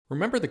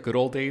Remember the good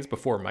old days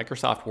before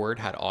Microsoft Word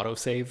had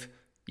autosave?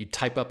 You'd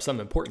type up some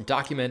important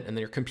document and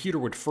then your computer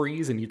would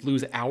freeze and you'd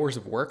lose hours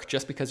of work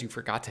just because you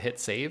forgot to hit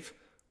save?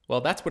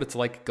 Well, that's what it's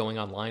like going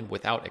online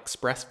without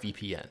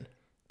ExpressVPN.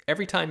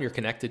 Every time you're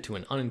connected to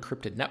an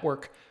unencrypted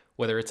network,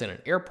 whether it's in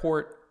an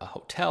airport, a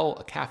hotel,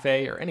 a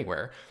cafe, or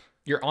anywhere,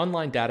 your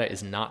online data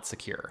is not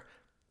secure.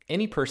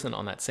 Any person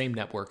on that same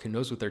network who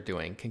knows what they're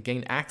doing can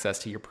gain access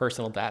to your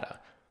personal data.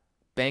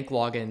 Bank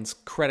logins,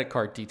 credit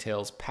card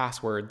details,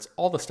 passwords,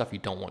 all the stuff you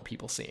don't want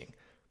people seeing.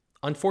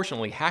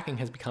 Unfortunately, hacking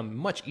has become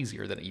much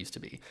easier than it used to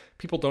be.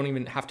 People don't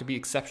even have to be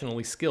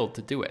exceptionally skilled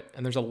to do it,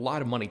 and there's a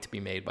lot of money to be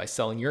made by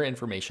selling your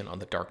information on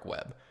the dark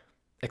web.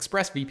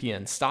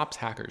 ExpressVPN stops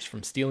hackers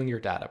from stealing your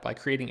data by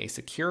creating a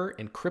secure,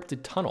 encrypted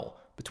tunnel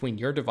between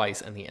your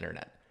device and the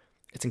internet.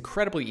 It's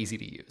incredibly easy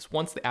to use.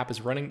 Once the app is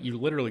running, you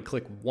literally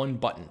click one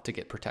button to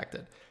get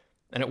protected.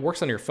 And it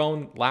works on your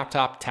phone,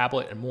 laptop,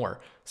 tablet, and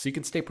more, so you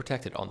can stay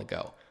protected on the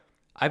go.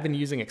 I've been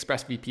using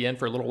ExpressVPN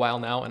for a little while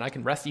now, and I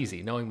can rest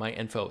easy knowing my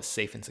info is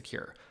safe and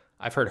secure.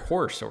 I've heard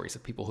horror stories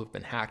of people who've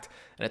been hacked,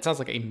 and it sounds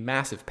like a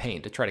massive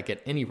pain to try to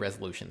get any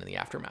resolution in the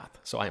aftermath,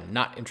 so I am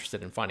not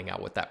interested in finding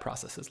out what that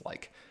process is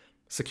like.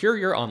 Secure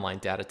your online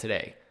data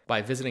today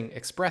by visiting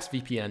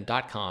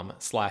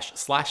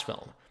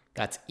expressvpn.com/film.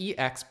 That's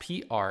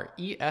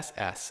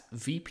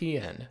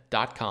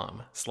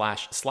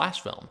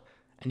expressvpn.com//film,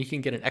 and you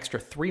can get an extra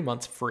 3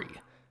 months free.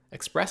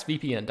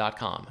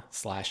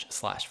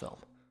 expressvpn.com//film.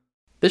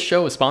 This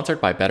show is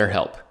sponsored by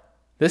BetterHelp.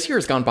 This year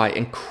has gone by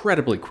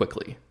incredibly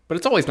quickly, but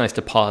it's always nice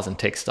to pause and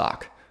take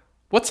stock.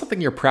 What's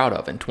something you're proud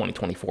of in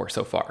 2024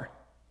 so far?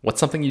 What's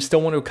something you still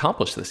want to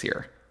accomplish this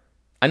year?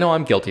 I know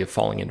I'm guilty of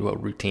falling into a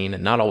routine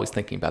and not always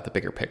thinking about the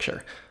bigger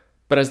picture.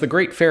 But as the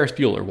great Ferris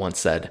Bueller once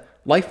said,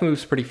 life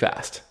moves pretty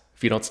fast.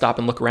 If you don't stop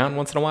and look around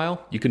once in a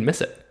while, you can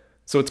miss it.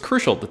 So it's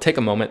crucial to take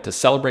a moment to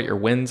celebrate your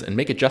wins and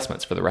make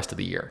adjustments for the rest of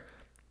the year.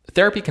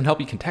 Therapy can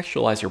help you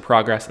contextualize your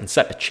progress and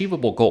set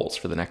achievable goals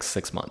for the next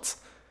 6 months.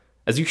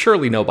 As you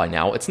surely know by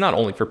now, it's not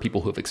only for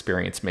people who have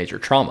experienced major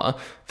trauma.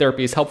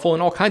 Therapy is helpful in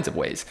all kinds of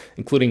ways,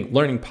 including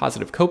learning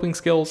positive coping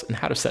skills and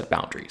how to set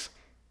boundaries.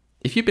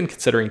 If you've been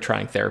considering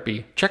trying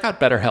therapy, check out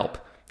BetterHelp.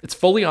 It's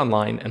fully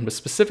online and was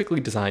specifically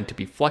designed to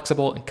be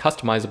flexible and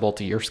customizable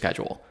to your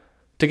schedule.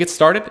 To get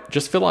started,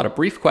 just fill out a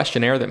brief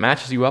questionnaire that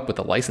matches you up with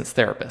a licensed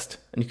therapist,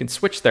 and you can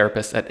switch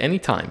therapists at any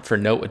time for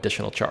no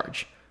additional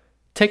charge.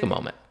 Take a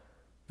moment.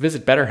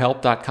 Visit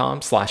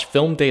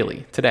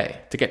betterhelp.com/filmdaily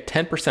today to get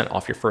 10%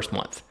 off your first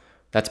month.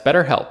 That's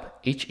BetterHelp,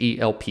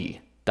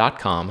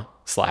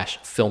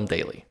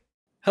 HELP.com/filmdaily.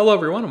 Hello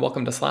everyone, and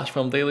welcome to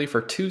Film Daily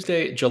for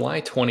Tuesday,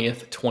 July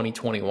 20th,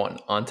 2021.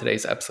 On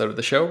today's episode of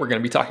the show, we're going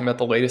to be talking about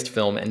the latest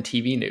film and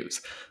TV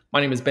news. My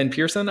name is Ben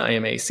Pearson. I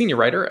am a senior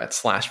writer at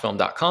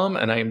slashfilm.com,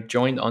 and I am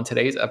joined on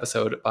today's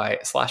episode by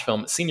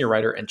Slashfilm senior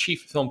writer and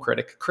chief film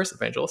critic, Chris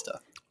Evangelista.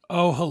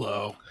 Oh,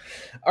 hello.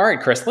 All right,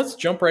 Chris, let's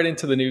jump right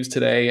into the news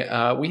today.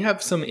 We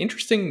have some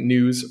interesting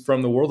news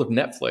from the world of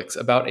Netflix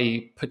about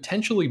a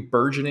potentially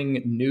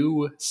burgeoning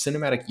new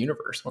cinematic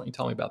universe. Why don't you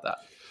tell me about that?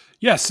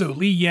 Yeah, so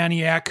Lee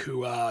Yaniak,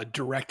 who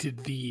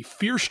directed the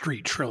Fear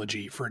Street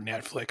trilogy for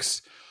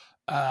Netflix,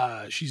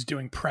 she's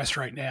doing press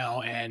right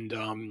now, and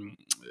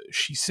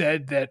she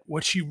said that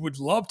what she would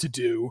love to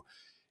do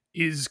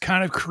is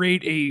kind of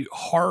create a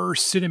horror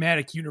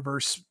cinematic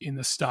universe in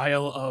the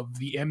style of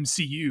the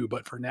MCU,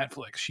 but for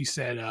Netflix. She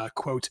said,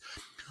 quote,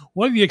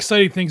 "One of the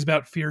exciting things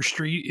about Fear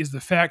Street is the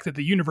fact that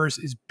the universe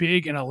is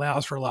big and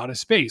allows for a lot of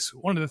space.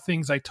 One of the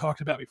things I talked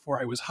about before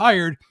I was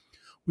hired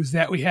was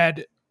that we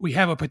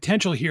have a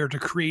potential here to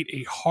create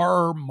a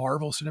horror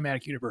Marvel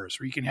cinematic universe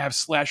where you can have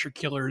slasher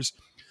killers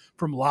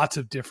from lots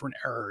of different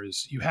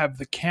eras. You have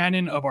the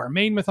canon of our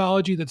main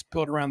mythology that's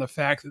built around the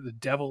fact that the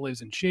devil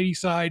lives in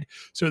Shadyside.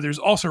 So there's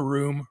also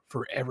room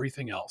for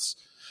everything else."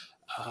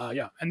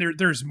 And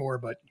there's more,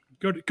 but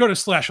go to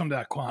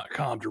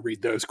slashfilm.com to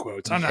read those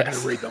quotes. I'm not going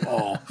to read them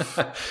all.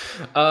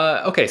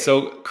 Okay,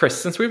 so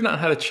Chris, since we've not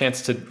had a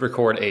chance to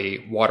record a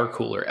water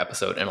cooler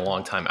episode in a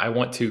long time, I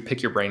want to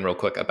pick your brain real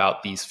quick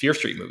about these Fear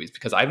Street movies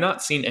because I've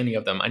not seen any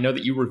of them. I know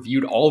that you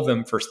reviewed all of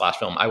them for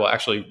Slashfilm. I will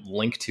actually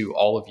link to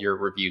all of your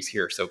reviews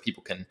here so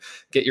people can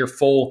get your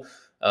full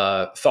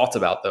thoughts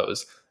about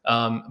those.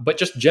 But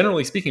just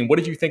generally speaking, what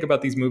did you think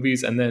about these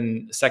movies? And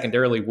then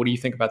secondarily, what do you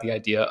think about the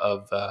idea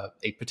of a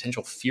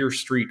potential Fear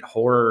Street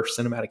horror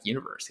cinematic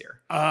universe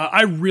here?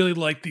 I really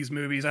liked these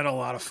movies. I had a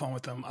lot of fun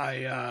with them.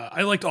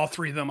 I liked all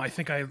three of them. I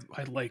think I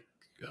like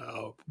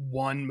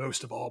one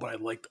most of all, but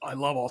I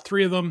love all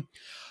three of them.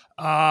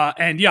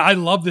 And yeah, I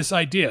love this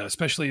idea,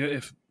 especially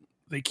if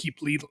they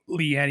keep Lee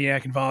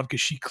Yaniak involved,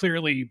 because she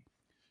clearly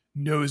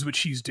knows what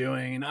she's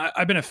doing. And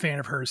I've been a fan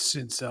of hers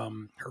since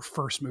her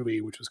first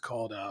movie, which was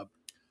called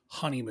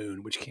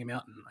Honeymoon, which came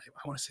out in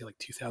I want to say like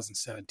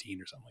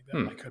 2017 or something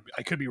like that.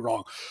 I could be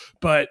wrong,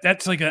 but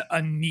that's like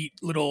a neat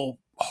little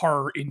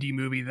horror indie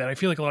movie that I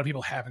feel like a lot of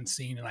people haven't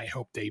seen, and I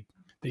hope they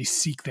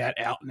seek that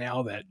out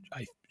now that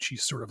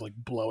she's sort of like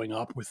blowing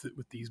up with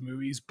these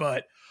movies.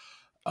 But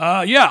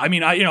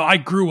I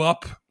grew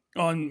up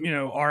on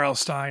R.L.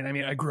 Stine. I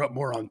mean, I grew up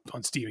more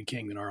on Stephen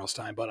King than R.L.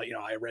 Stine, but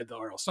I read the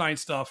R.L. Stine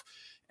stuff,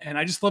 and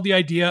I just love the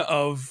idea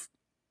of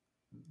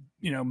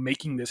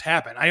making this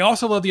happen. I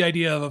also love the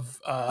idea of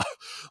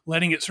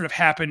letting it sort of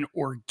happen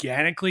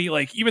organically.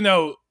 Like, even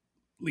though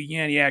Lee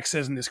Yaniak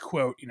says in this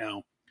quote,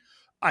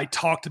 I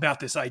talked about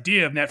this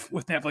idea of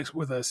Netflix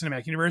with a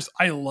cinematic universe.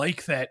 I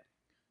like that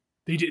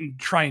they didn't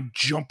try and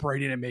jump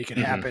right in and make it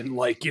happen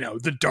like,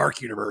 the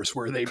Dark Universe,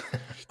 where they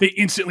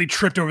instantly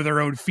tripped over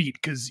their own feet.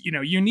 Because,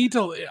 you need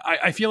to,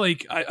 I feel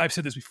like I've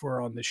said this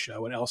before on this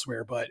show and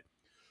elsewhere, but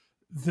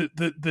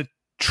the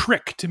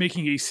trick to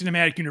making a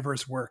cinematic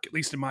universe work, at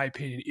least in my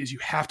opinion, is you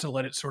have to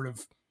let it sort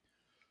of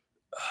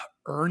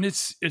earn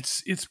its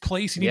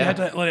place. You need to have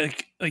to let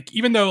it, like,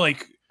 even though,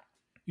 like,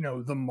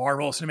 the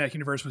Marvel Cinematic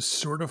Universe was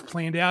sort of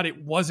planned out,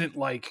 it wasn't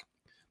like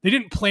they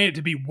didn't plan it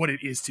to be what it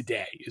is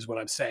today, is what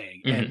I'm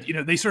saying. And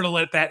they sort of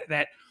let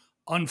that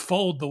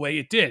unfold the way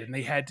it did, and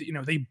they had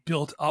to, they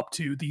built up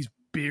to these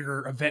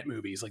bigger event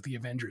movies like the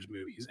Avengers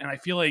movies. And I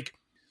feel like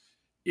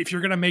if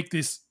you're gonna make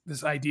this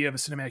idea of a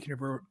cinematic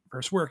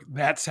universe work,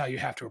 that's how you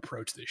have to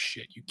approach this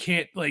shit. You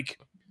can't like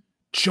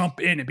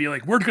jump in and be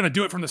like, we're gonna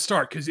do it from the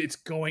start, because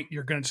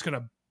you're just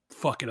gonna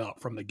fuck it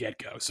up from the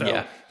get-go.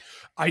 So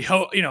I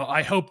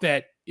hope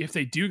that if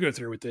they do go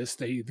through with this,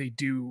 they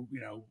do,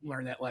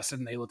 learn that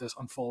lesson. They let this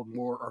unfold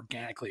more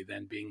organically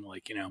than being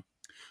like,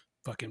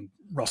 fucking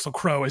Russell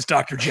Crowe as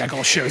Dr.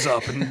 Jekyll shows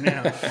up and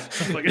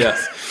stuff like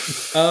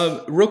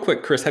that. Real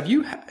quick, Chris, did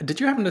you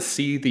happen to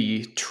see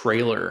the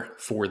trailer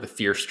for the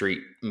Fear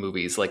Street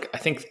movies? Like, I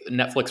think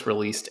Netflix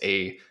released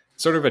a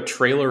sort of a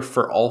trailer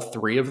for all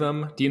three of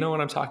them. Do you know what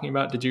I'm talking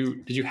about? Did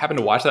you happen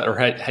to watch that, or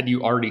had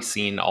you already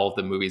seen all of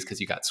the movies because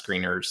you got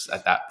screeners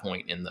at that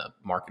point in the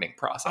marketing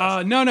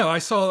process? No, I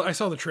saw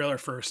the trailer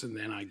first, and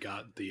then I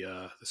got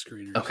the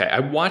screeners. Okay,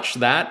 I watched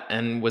that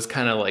and was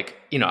kind of like,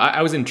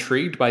 I was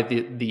intrigued by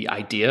the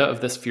idea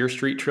of this Fear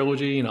Street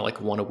trilogy,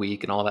 like one a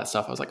week and all that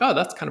stuff. I was like, oh,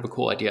 that's kind of a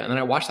cool idea. And then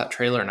I watched that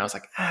trailer and I was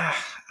like,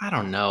 I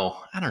don't know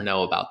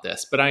about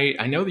this. But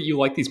I know that you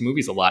like these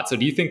movies a lot. So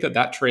do you think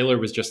that trailer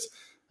was just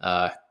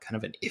kind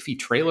of an iffy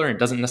trailer and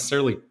doesn't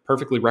necessarily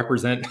perfectly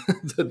represent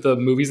the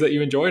movies that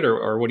you enjoyed,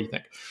 or what do you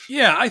think?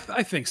 Yeah,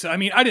 I think so. I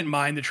mean, I didn't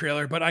mind the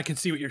trailer, but I can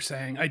see what you're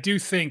saying. I do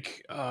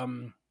think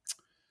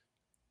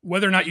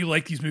whether or not you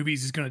like these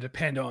movies is going to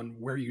depend on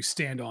where you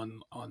stand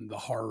on the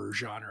horror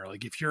genre.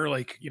 Like, if you're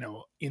like,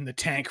 in the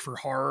tank for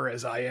horror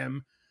as I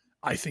am,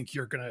 I think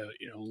you're going to,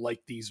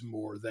 like these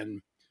more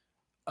than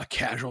a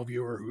casual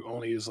viewer who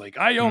only is like,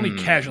 I only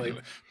casually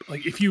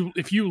like. If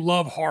you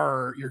love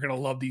horror, you're gonna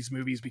love these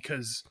movies,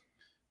 because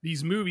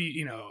these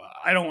movies,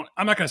 I'm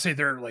not gonna say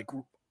they're like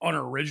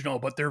unoriginal,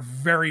 but they're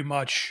very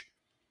much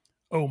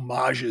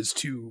homages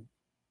to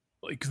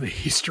like the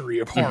history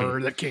of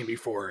horror that came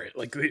before it.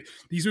 Like,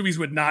 these movies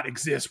would not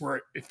exist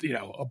if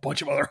a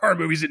bunch of other horror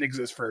movies didn't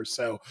exist first.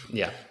 So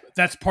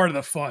that's part of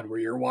the fun, where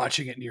you're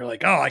watching it and you're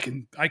like, oh,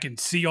 I can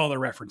see all the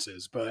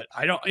references, but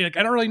I don't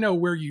really know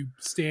where you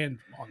stand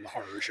on the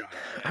horror genre.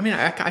 I mean,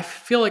 I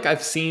feel like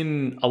I've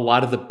seen a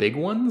lot of the big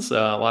ones, a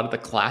lot of the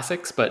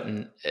classics, but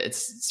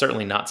it's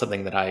certainly not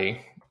something that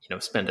I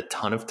spend a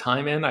ton of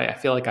time in. I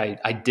feel like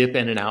I dip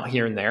in and out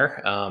here and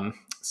there.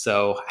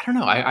 So I don't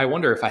know. I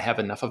wonder if I have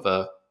enough of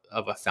a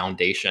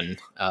foundation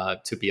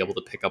to be able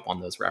to pick up on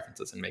those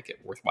references and make it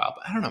worthwhile.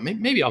 But I don't know.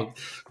 Maybe I'll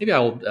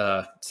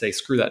say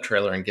screw that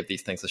trailer and give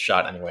these things a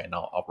shot anyway, and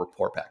I'll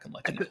report back and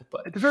let you know.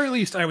 But at the very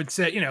least, I would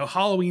say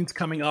Halloween's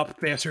coming up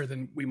faster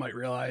than we might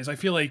realize. I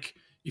feel like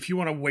if you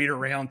want to wait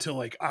around till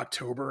like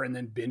October and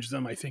then binge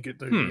them, I think it'd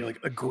be like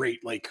a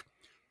great like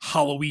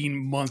Halloween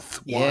month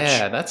watch.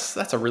 Yeah,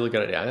 that's a really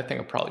good idea. I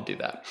think I'll probably do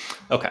that.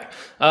 Okay.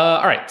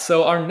 All right.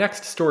 So our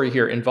next story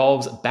here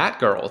involves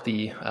Batgirl,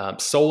 the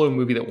solo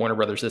movie that Warner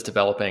Brothers is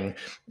developing.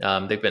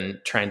 They've been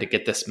trying to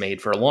get this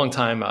made for a long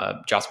time.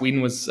 Joss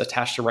Whedon was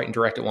attached to write and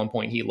direct at one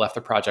point. He left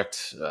the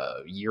project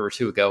a year or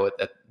two ago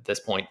at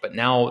this point, but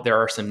now there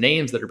are some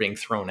names that are being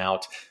thrown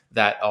out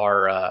that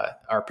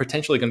are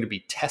potentially going to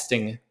be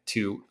testing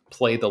to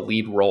play the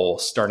lead role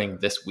starting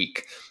this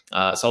week.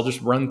 So I'll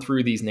just run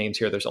through these names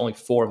here. There's only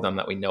 4 of them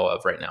that we know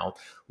of right now.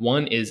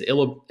 One is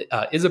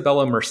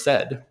Isabella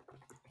Merced,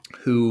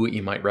 who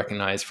you might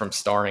recognize from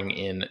starring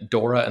in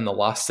Dora and the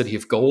Lost City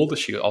of Gold.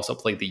 She also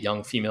played the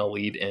young female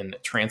lead in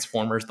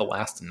Transformers: The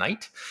Last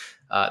Night.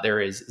 There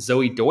is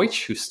Zoe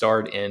Deutsch, who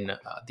starred in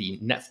the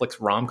Netflix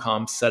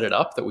rom-com Set It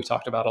Up that we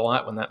talked about a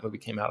lot when that movie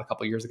came out a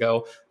couple years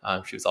ago.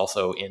 She was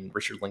also in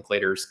Richard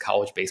Linklater's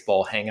college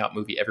baseball hangout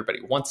movie Everybody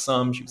Wants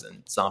Some. She was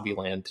in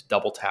Zombieland,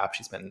 Double Tap.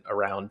 She's been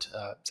around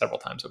several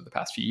times over the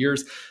past few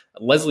years.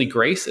 Leslie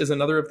Grace is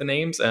another of the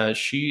names.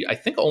 She, I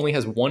think, only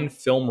has one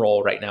film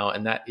role right now,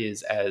 and that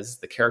is as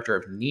the character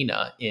of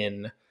Nina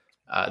in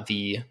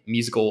the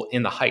musical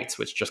In the Heights,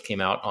 which just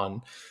came out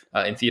on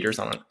in theaters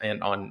on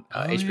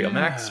HBO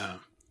Max.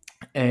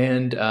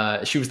 And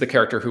she was the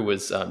character who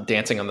was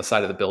dancing on the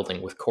side of the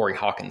building with Corey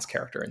Hawkins'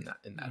 character in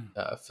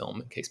that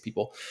film, in case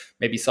people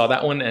maybe saw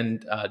that one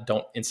and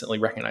don't instantly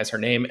recognize her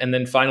name. And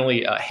then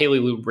finally, Haley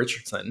Lou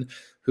Richardson,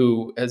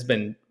 who has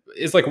been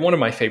is like one of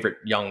my favorite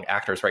young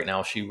actors right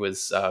now. She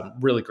was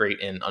really great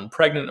in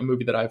Unpregnant, a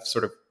movie that I've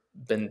sort of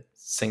been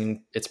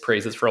singing its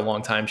praises for a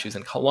long time. She was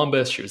in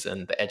Columbus. She was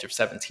in The Edge of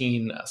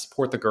 17,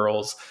 Support the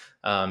Girls.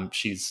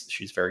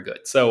 She's very good.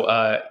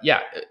 So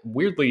yeah,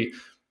 weirdly,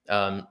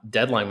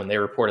 Deadline, when they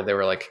reported, they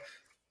were like,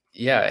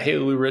 yeah,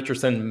 Haley Lou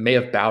Richardson may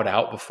have bowed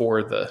out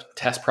before the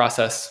test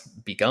process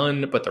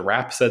begun, but the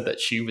Wrap said that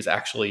she was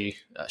actually,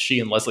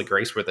 she and Leslie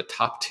Grace were the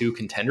top two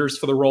contenders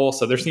for the role.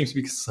 So there seems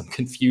to be some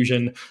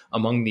confusion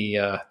among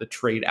the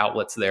trade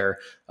outlets there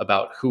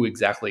about who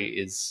exactly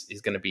is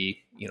going to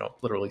be,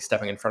 literally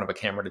stepping in front of a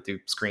camera to do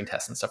screen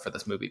tests and stuff for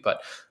this movie.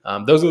 But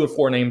those are the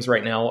four names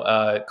right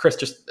now. Chris,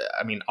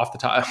 off the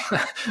top,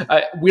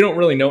 we don't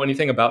really know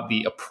anything about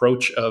the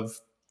approach of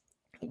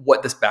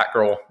what this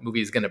Batgirl movie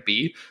is going to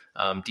be.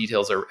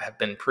 Details have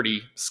been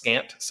pretty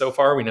scant so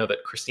far. We know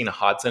that Christina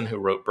Hodson, who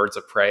wrote Birds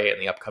of Prey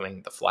and the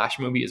upcoming The Flash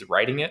movie, is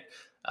writing it,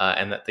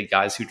 and that the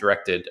guys who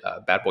directed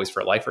Bad Boys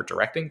for Life are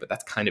directing, but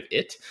that's kind of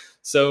it.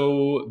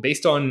 So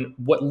based on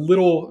what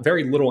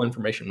very little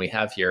information we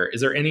have here,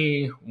 is there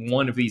any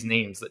one of these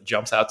names that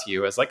jumps out to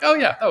you as like, oh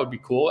yeah, that would be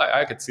cool?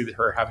 I could see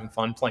her having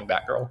fun playing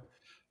Batgirl.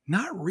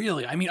 Not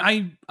really. I mean,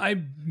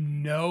 I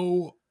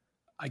know,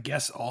 I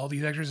guess, all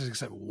these actors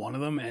except one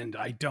of them, and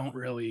I don't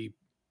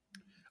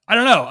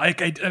know. I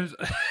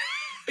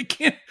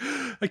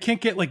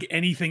can't get like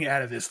anything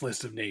out of this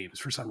list of names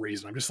for some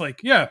reason. I'm just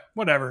like, yeah,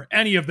 whatever.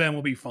 Any of them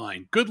will be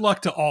fine. Good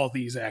luck to all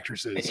these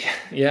actresses.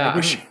 Yeah.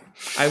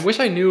 I wish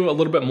I knew a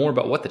little bit more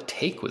about what the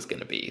take was going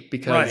to be,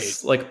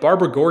 because like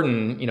Barbara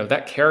Gordon,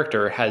 that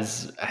character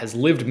has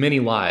lived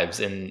many lives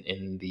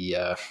in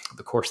the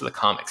course of the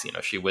comics.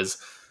 She was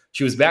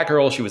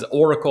Batgirl. She was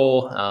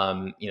Oracle.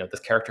 This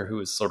character who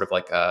was sort of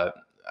like I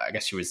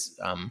guess she was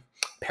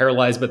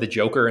paralyzed by the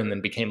Joker and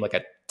then became like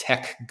a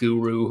tech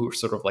guru who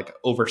sort of like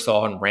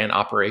oversaw and ran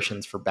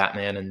operations for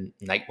Batman and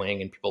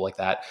Nightwing and people like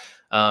that.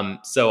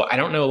 So I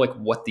don't know like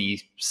what the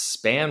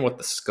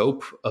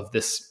scope of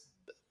this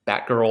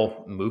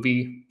Batgirl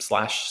movie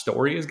 /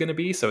 story is going to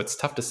be. So it's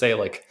tough to say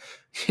like,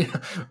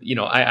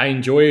 I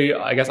enjoy,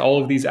 I guess,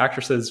 all of these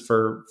actresses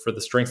for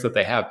the strengths that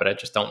they have, but I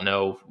just don't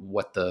know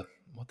what the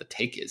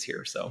take is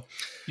here. So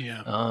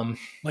yeah,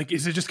 like,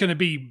 is it just going to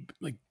be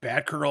like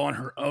Batgirl on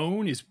her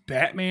own? Is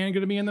Batman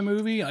going to be in the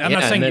movie? I'm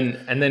not saying.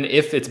 And then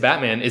if it's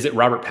Batman, is it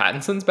Robert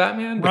Pattinson's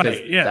Batman? Because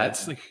right. Yeah.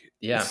 That's like,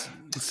 yeah,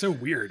 it's so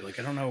weird. Like,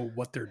 I don't know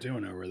what they're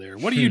doing over there.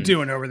 What are you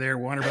doing over there,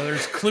 Warner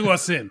Brothers? Clue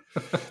us in.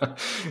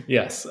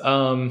 Yes.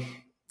 I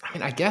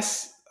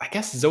guess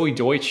Zoe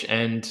Deutsch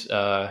and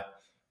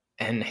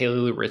Haley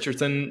Lou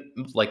Richardson,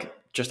 like,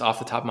 just off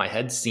the top of my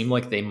head, seem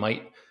like they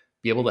might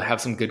be able to have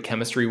some good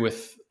chemistry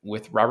with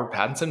Robert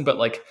Pattinson, but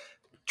like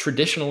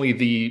traditionally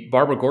the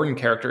Barbara Gordon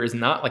character is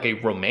not like a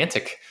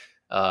romantic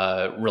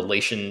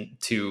relation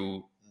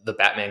to the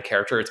Batman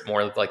character. It's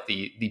more like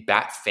the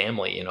Bat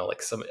family,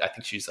 like I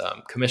think she's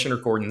Commissioner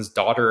Gordon's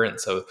daughter. And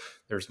so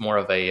there's more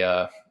of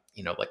a,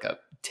 like a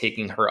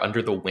taking her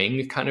under the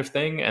wing kind of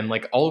thing. And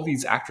like all of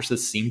these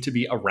actresses seem to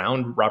be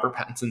around Robert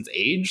Pattinson's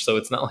age. So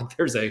it's not like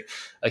there's a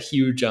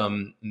huge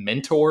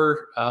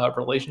mentor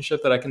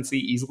relationship that I can see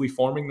easily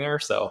forming there.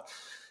 So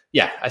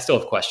yeah, I still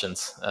have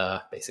questions,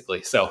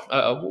 basically. So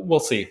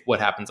we'll see what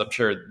happens. I'm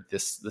sure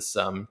this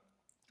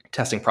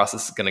testing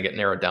process is going to get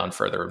narrowed down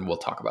further, and we'll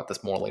talk about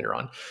this more later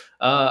on.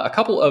 A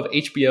couple of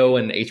HBO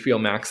and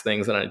HBO Max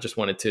things that I just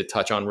wanted to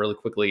touch on really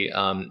quickly.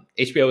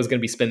 HBO is going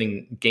to be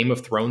spending Game of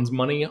Thrones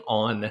money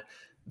on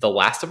The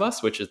Last of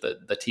Us, which is the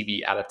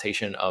TV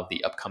adaptation of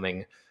the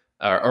upcoming,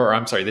 the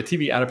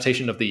TV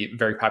adaptation of the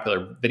very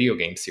popular video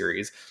game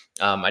series.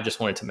 I just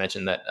wanted to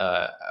mention that.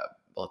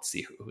 Let's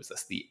see, who is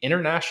this? The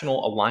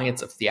International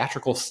Alliance of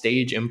Theatrical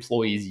Stage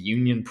Employees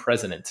Union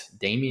President,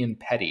 Damian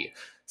Petty,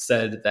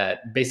 said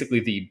that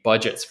basically the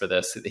budgets for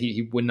this,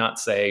 he would not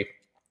say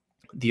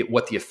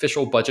what the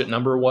official budget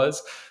number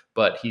was,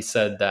 but he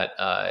said that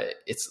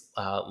it's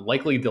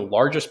likely the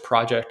largest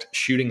project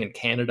shooting in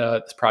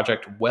Canada. This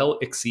project well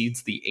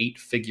exceeds the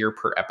 8-figure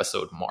per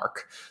episode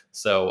mark.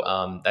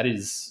 So that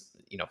is,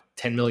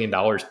 $10 million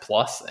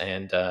plus.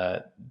 And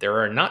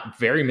there are not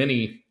very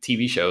many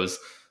TV shows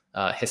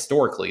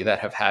historically that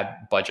have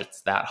had budgets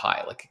that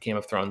high. Like Game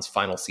of Thrones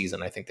final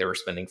season, I think they were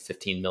spending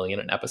 $15 million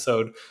an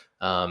episode.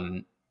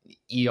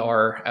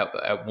 ER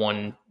at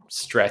one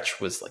stretch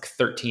was like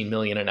 $13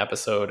 million an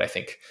episode. I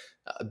think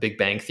Big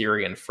Bang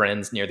Theory and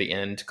Friends near the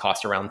end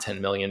cost around $10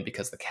 million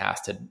because the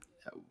cast had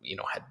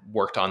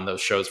worked on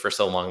those shows for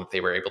so long that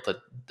they were able to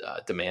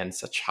demand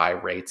such high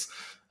rates.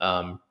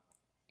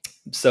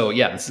 So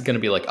yeah, this is going to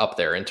be like up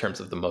there in terms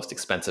of the most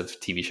expensive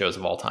TV shows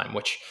of all time,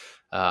 which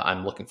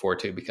I'm looking forward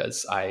to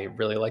because I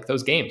really like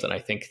those games. And I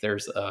think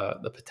there's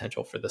the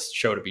potential for this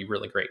show to be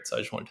really great. So I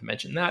just wanted to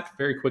mention that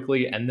very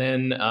quickly. And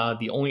then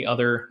the only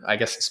other, I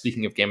guess,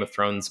 speaking of Game of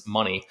Thrones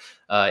money,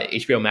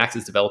 HBO Max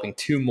is developing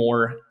 2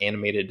 more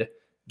animated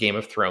Game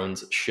of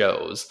Thrones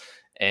shows.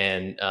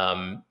 And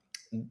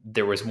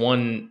there was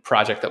one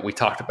project that we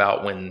talked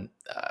about when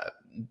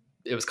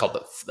it was called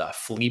the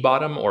Flea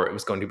Bottom, or it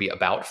was going to be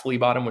about Flea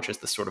Bottom, which is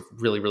the sort of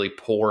really, really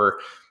poor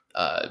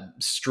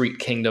street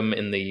kingdom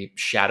in the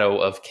shadow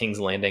of King's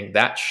Landing.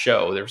 That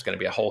show, there's going to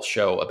be a whole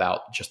show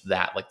about just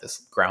that, like this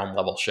ground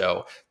level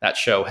show. That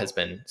show has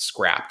been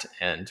scrapped,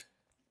 and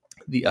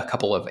a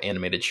couple of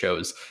animated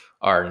shows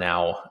are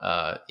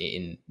now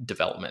in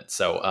development.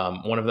 So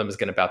one of them is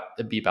going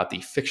to be about the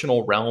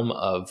fictional realm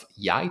of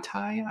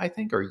Yaitai, I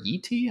think, or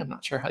Yiti. I'm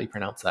not sure how you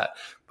pronounce that,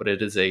 but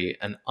it is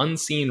an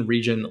unseen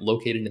region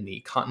located in the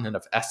continent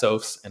of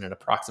Essos and an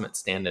approximate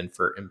stand-in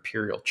for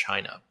Imperial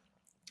China.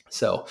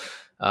 So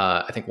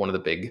I think one of the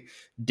big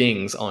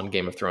dings on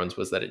Game of Thrones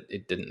was that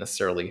it didn't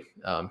necessarily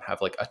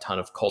have like a ton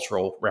of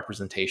cultural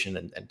representation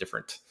and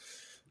different.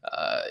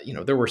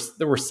 There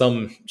were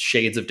some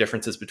shades of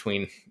differences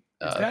between.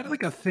 Is that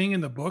like a thing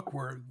in the book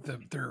where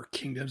their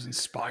kingdom's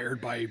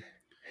inspired by?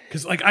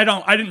 Because like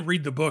I didn't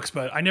read the books,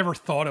 but I never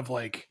thought of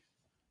like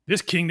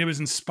this kingdom is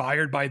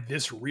inspired by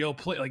this real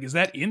place. Like, is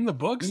that in the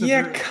books?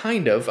 Yeah,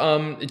 kind of.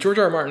 George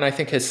R. R. Martin, I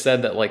think, has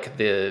said that like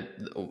the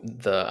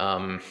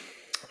I'm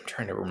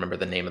trying to remember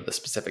the name of the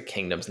specific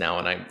kingdoms now,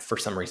 and I for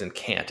some reason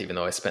can't, even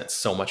though I spent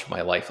so much of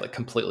my life like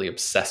completely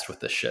obsessed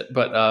with this shit.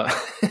 But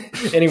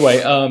anyway,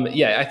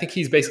 yeah, I think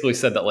he's basically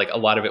said that like a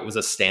lot of it was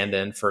a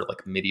stand-in for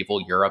like medieval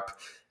Europe.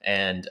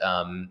 And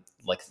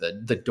like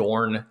the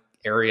Dorne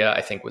area,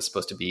 I think, was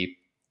supposed to be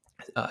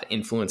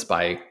influenced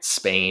by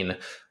Spain.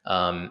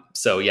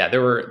 So yeah,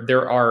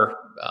 there are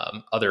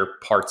other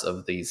parts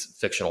of these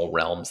fictional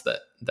realms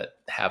that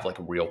have like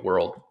real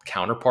world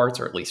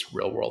counterparts, or at least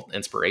real world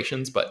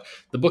inspirations. But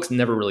the books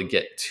never really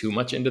get too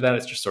much into that.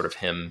 It's just sort of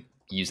him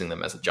using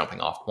them as a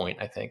jumping off point,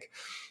 I think.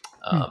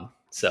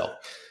 So.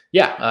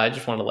 Yeah, I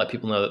just wanted to let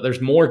people know that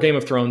there's more Game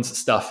of Thrones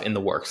stuff in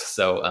the works.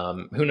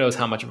 So who knows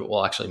how much of it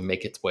will actually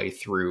make its way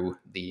through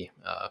the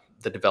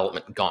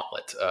development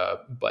gauntlet.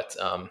 But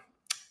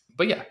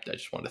yeah, I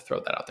just wanted to throw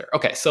that out there.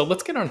 Okay, so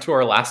let's get on to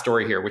our last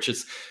story here, which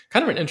is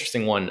kind of an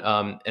interesting one.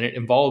 And it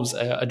involves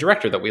a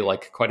director that we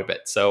like quite a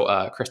bit.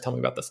 So Chris, tell me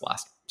about this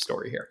last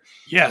story here.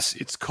 Yes,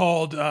 it's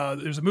called,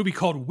 there's a movie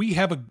called We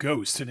Have a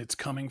Ghost, and it's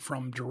coming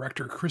from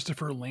director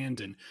Christopher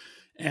Landon.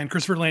 And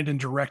Christopher Landon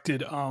directed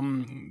the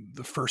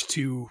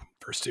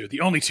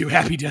only two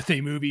Happy Death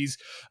Day movies.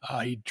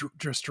 He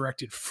just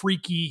directed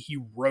Freaky. He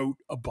wrote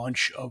a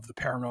bunch of the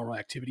Paranormal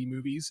Activity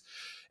movies.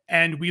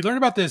 And we learned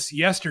about this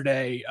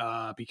yesterday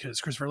because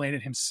Christopher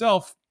Landon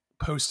himself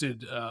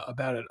posted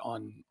about it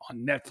on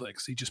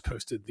Netflix. He just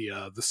posted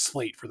the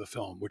slate for the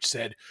film, which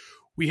said,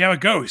 "We have a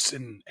ghost."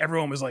 And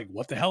everyone was like,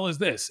 what the hell is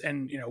this?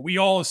 And, we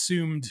all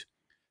assumed,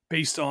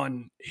 based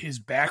on his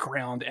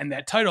background and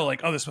that title,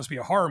 like, oh, this must be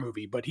a horror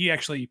movie. But he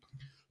actually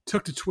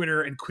took to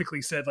Twitter and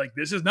quickly said, like,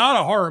 this is not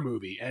a horror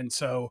movie. And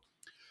so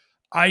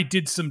I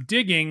did some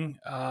digging,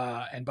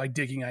 and by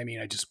digging, I mean,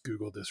 I just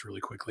Googled this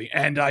really quickly.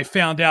 And I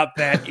found out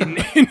that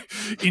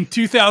in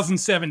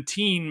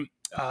 2017,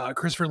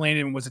 Christopher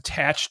Landon was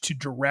attached to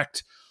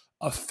direct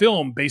a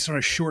film based on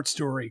a short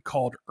story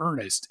called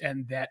Ernest.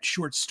 And that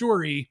short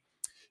story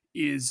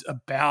is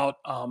about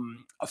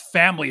a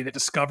family that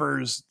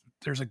discovers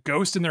there's a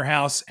ghost in their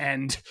house,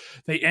 and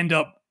they end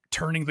up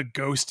turning the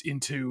ghost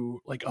into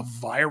like a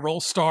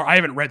viral star. I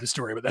haven't read the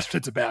story, but that's what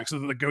it's about. So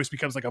the ghost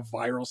becomes like a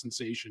viral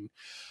sensation.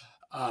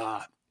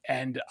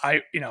 And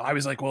I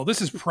was like, well,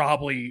 this is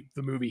probably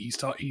the movie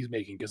he's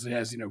making, because it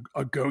has,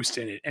 a ghost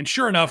in it. And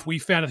sure enough, we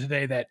found out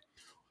today that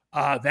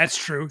that's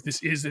true.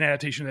 This is an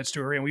adaptation of that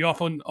story. And we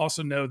often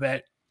also know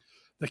that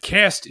the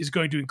cast is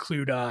going to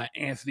include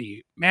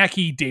Anthony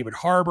Mackie, David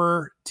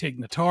Harbour, Tig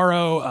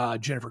Notaro,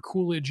 Jennifer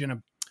Coolidge,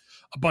 and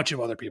a bunch of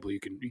other people. You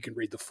can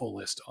read the full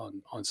list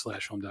on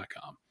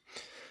 /home.com.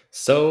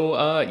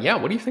 So, yeah,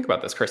 what do you think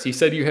about this, Chris? You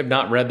said you have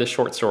not read the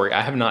short story.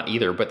 I have not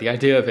either, but the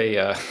idea of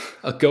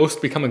a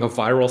ghost becoming a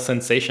viral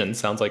sensation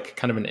sounds like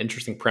kind of an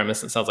interesting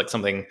premise. It sounds like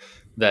something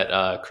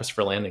that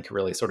Christopher Landon could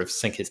really sort of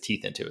sink his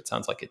teeth into. It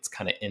sounds like it's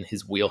kind of in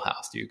his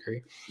wheelhouse. Do you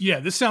agree?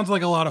 Yeah, this sounds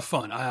like a lot of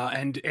fun.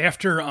 And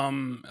after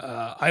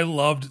I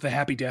loved the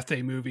Happy Death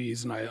Day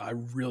movies, and I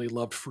really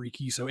loved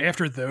Freaky. So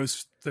after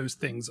those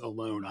things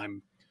alone,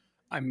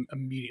 I'm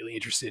immediately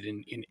interested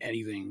in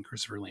anything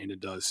Christopher Landon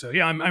does. So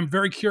yeah, I'm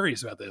very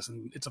curious about this,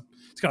 and it's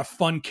got a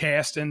fun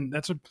cast, and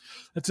that's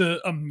a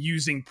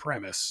amusing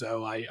premise.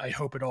 So I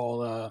hope it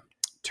all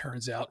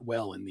turns out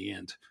well in the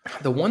end.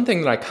 The one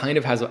thing that I kind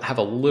of have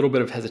a little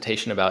bit of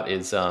hesitation about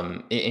is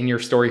in your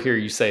story here,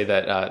 you say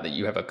that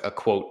you have a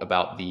quote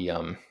about the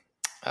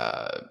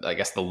I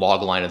guess the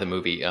log line of the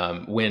movie,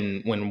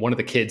 when one of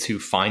the kids who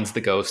finds the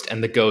ghost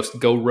and the ghost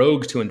go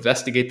rogue to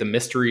investigate the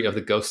mystery of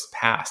the ghost's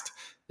past,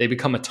 they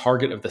become a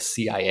target of the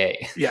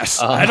CIA. Yes.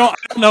 I don't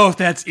know if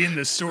that's in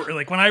the story.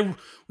 Like when I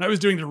was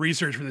doing the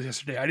research for this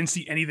yesterday, I didn't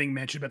see anything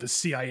mentioned about the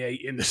CIA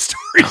in the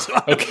story. So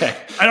okay.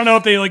 I don't know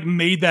if they like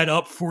made that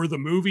up for the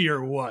movie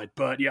or what,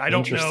 but yeah, I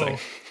don't know.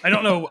 I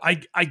don't know.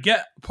 I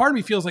get, part of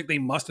me feels like they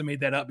must have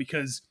made that up,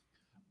 because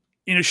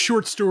in a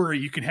short story,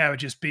 you can have it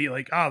just be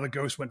like, the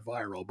ghost went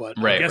viral. But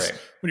I guess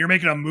when you're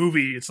making a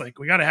movie, it's like,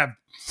 we got to have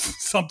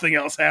something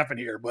else happen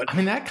here. But I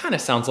mean, that kind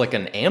of sounds like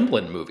an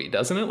Amblin movie,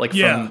 doesn't it? Like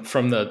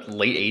from the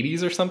late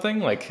 80s or something?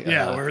 Like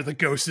where the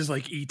ghost is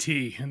like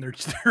E.T. and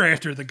they're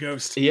after the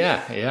ghost.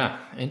 Yeah.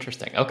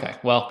 Interesting. Okay.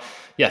 Well,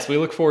 yes, we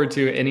look forward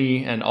to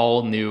any and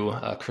all new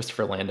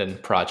Christopher Landon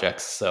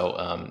projects.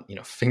 So,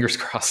 fingers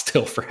crossed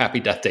still for Happy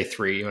Death Day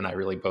 3. You and I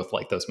really both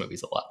like those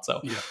movies a lot.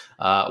 So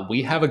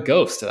we have a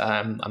ghost.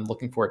 I'm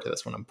looking forward to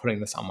this one. I'm putting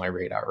this on my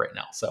radar right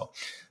now. So,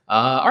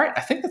 all right,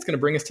 I think that's going to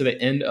bring us to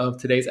the end of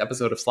today's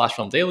episode of Slash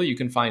Film Daily. You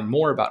can find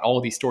more about all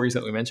of these stories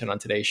that we mentioned on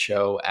today's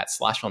show at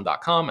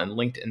slashfilm.com and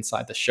linked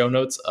inside the show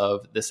notes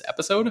of this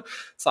episode.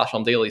 Slash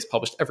Film Daily is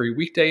published every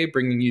weekday,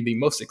 bringing you the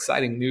most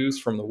exciting news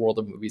from the world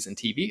of movies and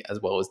TV,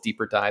 as well as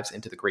deeper dives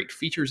into the great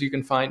features you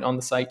can find on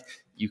the site.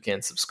 You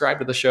can subscribe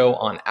to the show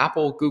on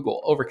Apple,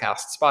 Google,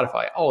 Overcast,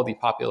 Spotify, all of the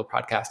popular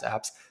podcast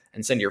apps,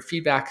 and send your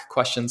feedback,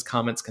 questions,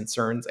 comments,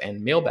 concerns,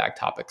 and mailbag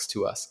topics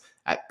to us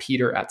at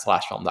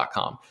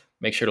peter@slashfilm.com.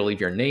 Make sure to leave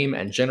your name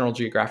and general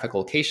geographic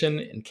location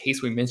in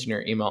case we mention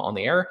your email on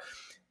the air.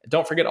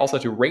 Don't forget also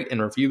to rate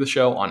and review the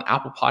show on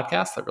Apple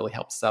Podcasts. That really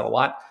helps us out a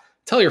lot.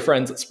 Tell your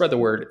friends, spread the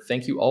word.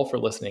 Thank you all for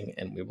listening,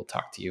 and we will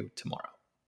talk to you tomorrow.